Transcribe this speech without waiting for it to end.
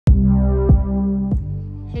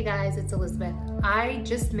Hey guys, it's Elizabeth. I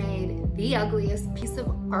just made the ugliest piece of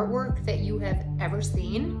artwork that you have ever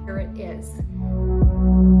seen. Here it is.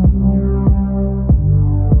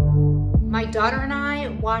 My daughter and I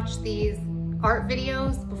watch these art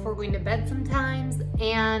videos before going to bed sometimes,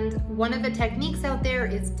 and one of the techniques out there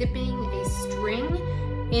is dipping a string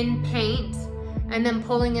in paint and then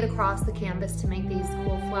pulling it across the canvas to make these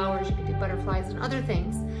cool flowers. You can do butterflies and other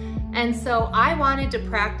things. And so I wanted to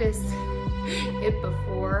practice it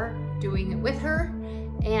before doing it with her,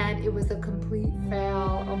 and it was a complete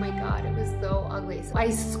fail. Oh my God, it was so ugly. So I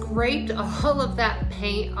scraped all of that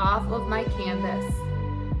paint off of my canvas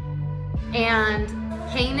and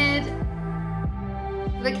painted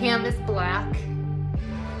the canvas black,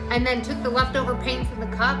 and then took the leftover paint from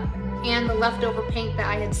the cup and the leftover paint that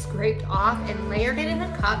I had scraped off and layered it in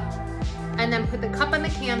a cup, and then put the cup on the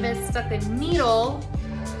canvas, stuck a needle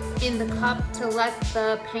in the cup to let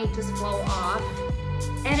the paint just flow off,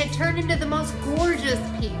 and it turned into the most gorgeous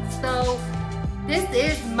piece. So this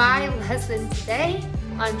is my lesson today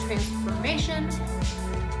on transformation.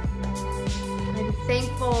 I'm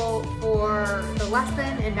thankful for the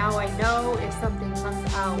lesson, and now I know if something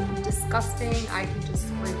comes out disgusting, I can just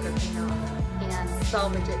scrape the paint off and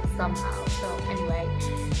salvage it somehow. So anyway,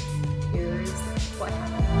 here's what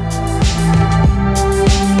happened.